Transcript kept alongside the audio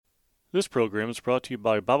This program is brought to you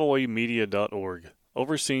by BibleWayMedia.org,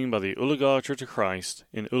 overseen by the Oologah Church of Christ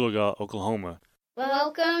in Oologah, Oklahoma.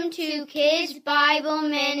 Welcome to Kids Bible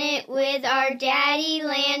Minute with our daddy,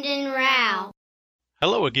 Landon Rowell.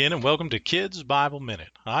 Hello again and welcome to Kids Bible Minute.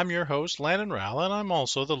 I'm your host, Landon Rowell, and I'm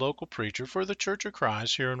also the local preacher for the Church of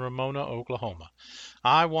Christ here in Ramona, Oklahoma.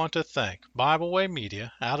 I want to thank Bible Way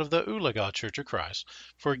Media out of the Oologah Church of Christ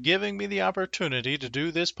for giving me the opportunity to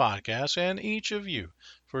do this podcast and each of you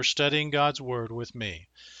for studying God's Word with me.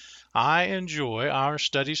 I enjoy our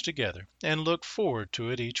studies together and look forward to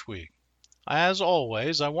it each week. As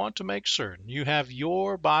always, I want to make certain you have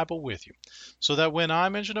your Bible with you so that when I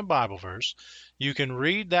mention a Bible verse, you can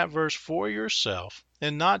read that verse for yourself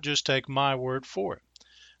and not just take my word for it.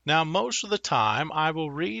 Now, most of the time, I will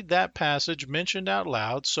read that passage mentioned out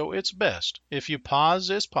loud, so it's best if you pause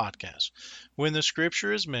this podcast. When the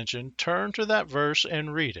scripture is mentioned, turn to that verse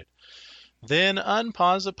and read it. Then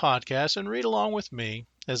unpause the podcast and read along with me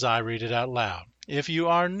as I read it out loud. If you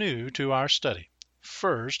are new to our study,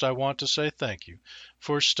 first, I want to say thank you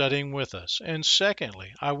for studying with us. And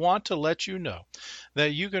secondly, I want to let you know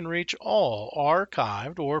that you can reach all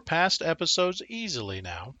archived or past episodes easily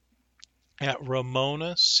now at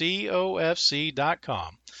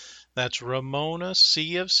RamonaCOFC.com. That's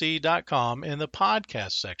RamonaCFC.com in the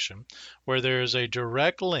podcast section where there is a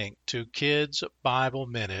direct link to Kids Bible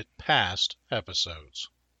Minute past episodes.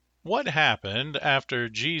 What happened after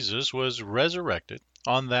Jesus was resurrected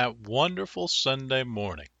on that wonderful Sunday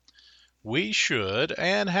morning? We should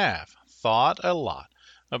and have thought a lot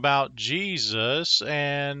about Jesus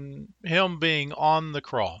and Him being on the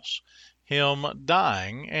cross, Him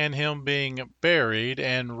dying, and Him being buried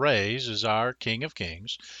and raised as our King of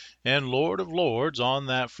Kings and Lord of Lords on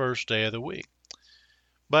that first day of the week.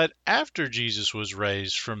 But after Jesus was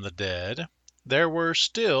raised from the dead, there were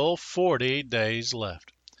still 40 days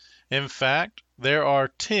left. In fact, there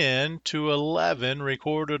are 10 to 11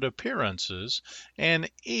 recorded appearances,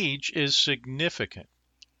 and each is significant,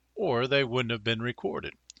 or they wouldn't have been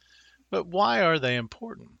recorded. But why are they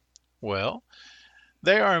important? Well,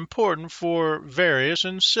 they are important for various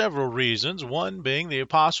and several reasons, one being the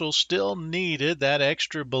apostles still needed that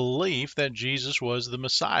extra belief that Jesus was the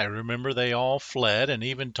Messiah. Remember, they all fled, and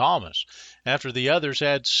even Thomas, after the others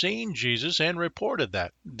had seen Jesus and reported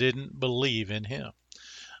that, didn't believe in Him.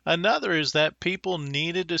 Another is that people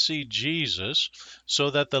needed to see Jesus so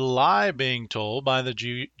that the lie being told by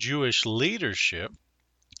the Jewish leadership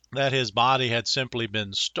that His body had simply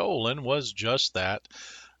been stolen was just that,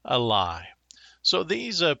 a lie. So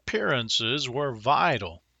these appearances were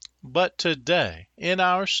vital. But today, in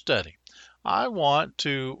our study, I want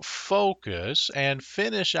to focus and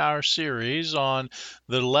finish our series on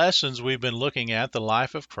the lessons we've been looking at, the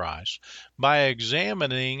life of Christ, by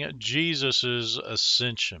examining Jesus'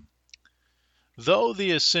 ascension. Though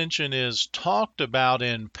the ascension is talked about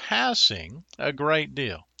in passing a great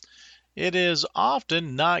deal, it is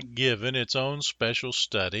often not given its own special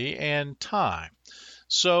study and time.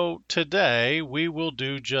 So today we will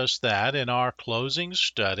do just that in our closing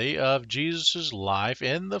study of Jesus' life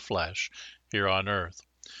in the flesh here on earth.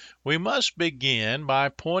 We must begin by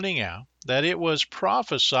pointing out that it was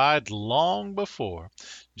prophesied long before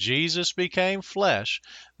Jesus became flesh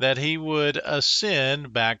that He would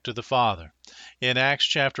ascend back to the Father. In Acts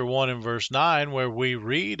chapter 1 and verse 9, where we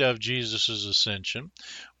read of Jesus' ascension,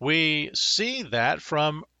 we see that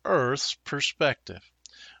from earth's perspective.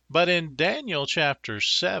 But in Daniel chapter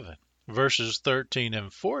 7, verses 13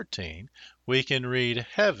 and 14, we can read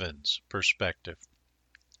heaven's perspective.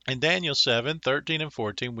 In Daniel 7, 13 and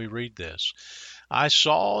 14, we read this: I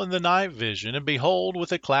saw in the night vision, and behold, with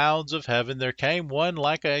the clouds of heaven there came one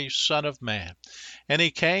like a son of man. And he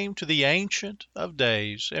came to the Ancient of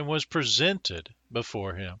Days, and was presented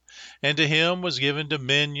before him. And to him was given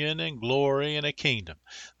dominion and glory and a kingdom,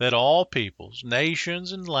 that all peoples,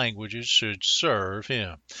 nations, and languages should serve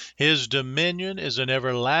him. His dominion is an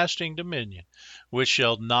everlasting dominion, which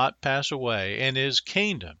shall not pass away, and his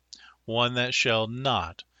kingdom one that shall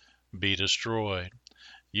not be destroyed.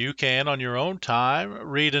 You can, on your own time,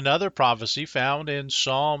 read another prophecy found in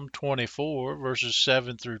Psalm 24, verses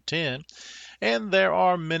 7 through 10, and there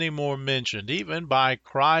are many more mentioned, even by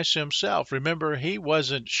Christ Himself. Remember, He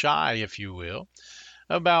wasn't shy, if you will,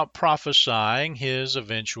 about prophesying His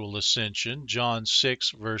eventual ascension, John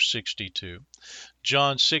 6, verse 62,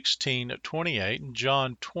 John 16, 28, and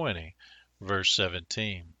John 20, verse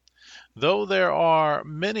 17. Though there are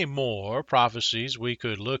many more prophecies we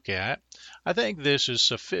could look at, I think this is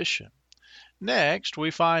sufficient. Next,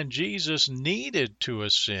 we find Jesus needed to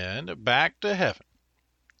ascend back to heaven.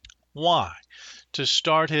 Why? To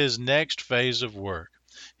start His next phase of work.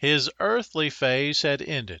 His earthly phase had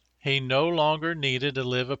ended. He no longer needed to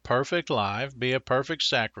live a perfect life, be a perfect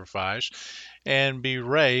sacrifice, and be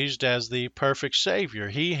raised as the perfect Savior.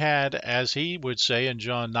 He had, as he would say in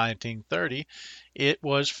John 19:30, it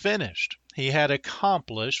was finished. He had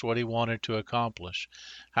accomplished what he wanted to accomplish.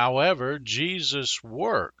 However, Jesus'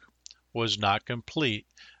 work was not complete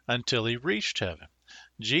until he reached heaven.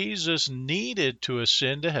 Jesus needed to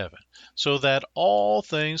ascend to heaven so that all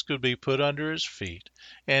things could be put under his feet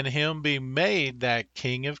and him be made that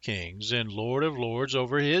King of Kings and Lord of Lords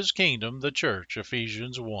over his kingdom, the church,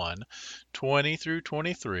 Ephesians 1:20 through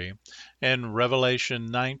 23, and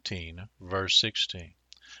Revelation 19, verse 16.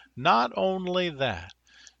 Not only that,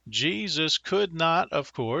 Jesus could not,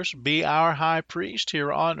 of course, be our high priest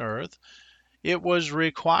here on earth. It was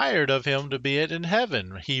required of him to be it in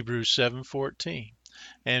heaven, Hebrews 7:14.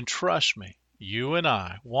 And trust me, you and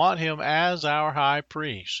I want him as our high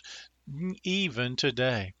priest even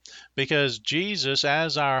today, because Jesus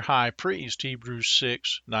as our high priest, Hebrews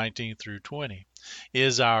 6:19 through 20,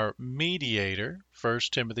 is our mediator,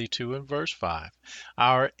 1 Timothy 2 and verse 5,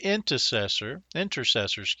 our intercessor, Hebrews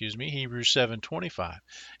 7:25,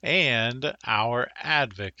 and our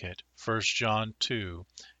advocate, 1 John 2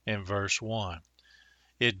 and verse 1.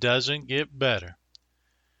 It doesn't get better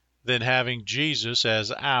than having Jesus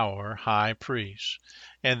as our high priest.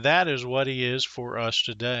 And that is what he is for us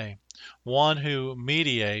today. One who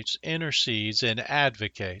mediates, intercedes, and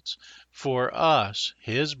advocates for us,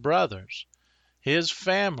 his brothers, his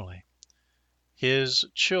family, his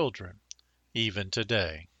children, even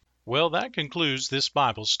today. Well, that concludes this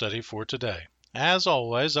Bible study for today. As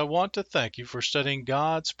always, I want to thank you for studying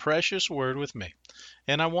God's precious Word with me.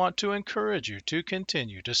 And I want to encourage you to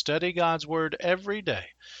continue to study God's Word every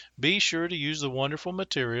day. Be sure to use the wonderful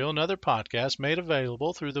material and other podcasts made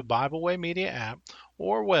available through the Bible Way Media app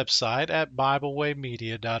or website at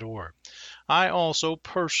BibleWayMedia.org. I also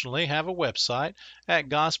personally have a website at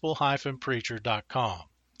gospel-preacher.com.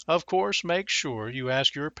 Of course, make sure you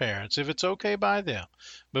ask your parents if it's okay by them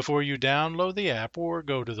before you download the app or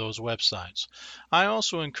go to those websites. I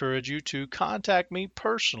also encourage you to contact me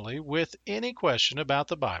personally with any question about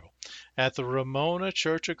the Bible at the Ramona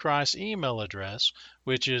Church of Christ email address,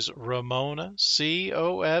 which is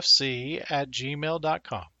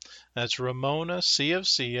ramonacofc@gmail.com. That's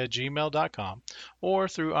ramonacofc@gmail.com, or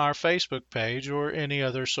through our Facebook page or any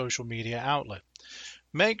other social media outlet.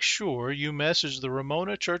 Make sure you message the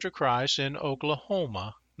Ramona Church of Christ in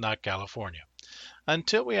Oklahoma, not California.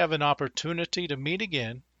 Until we have an opportunity to meet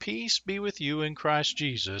again, peace be with you in Christ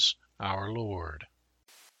Jesus, our Lord.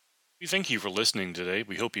 We thank you for listening today.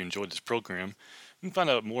 We hope you enjoyed this program. You can find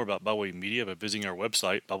out more about Bible Way Media by visiting our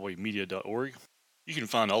website, BibleWayMedia.org. You can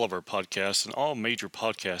find all of our podcasts on all major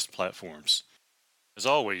podcast platforms. As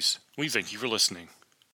always, we thank you for listening.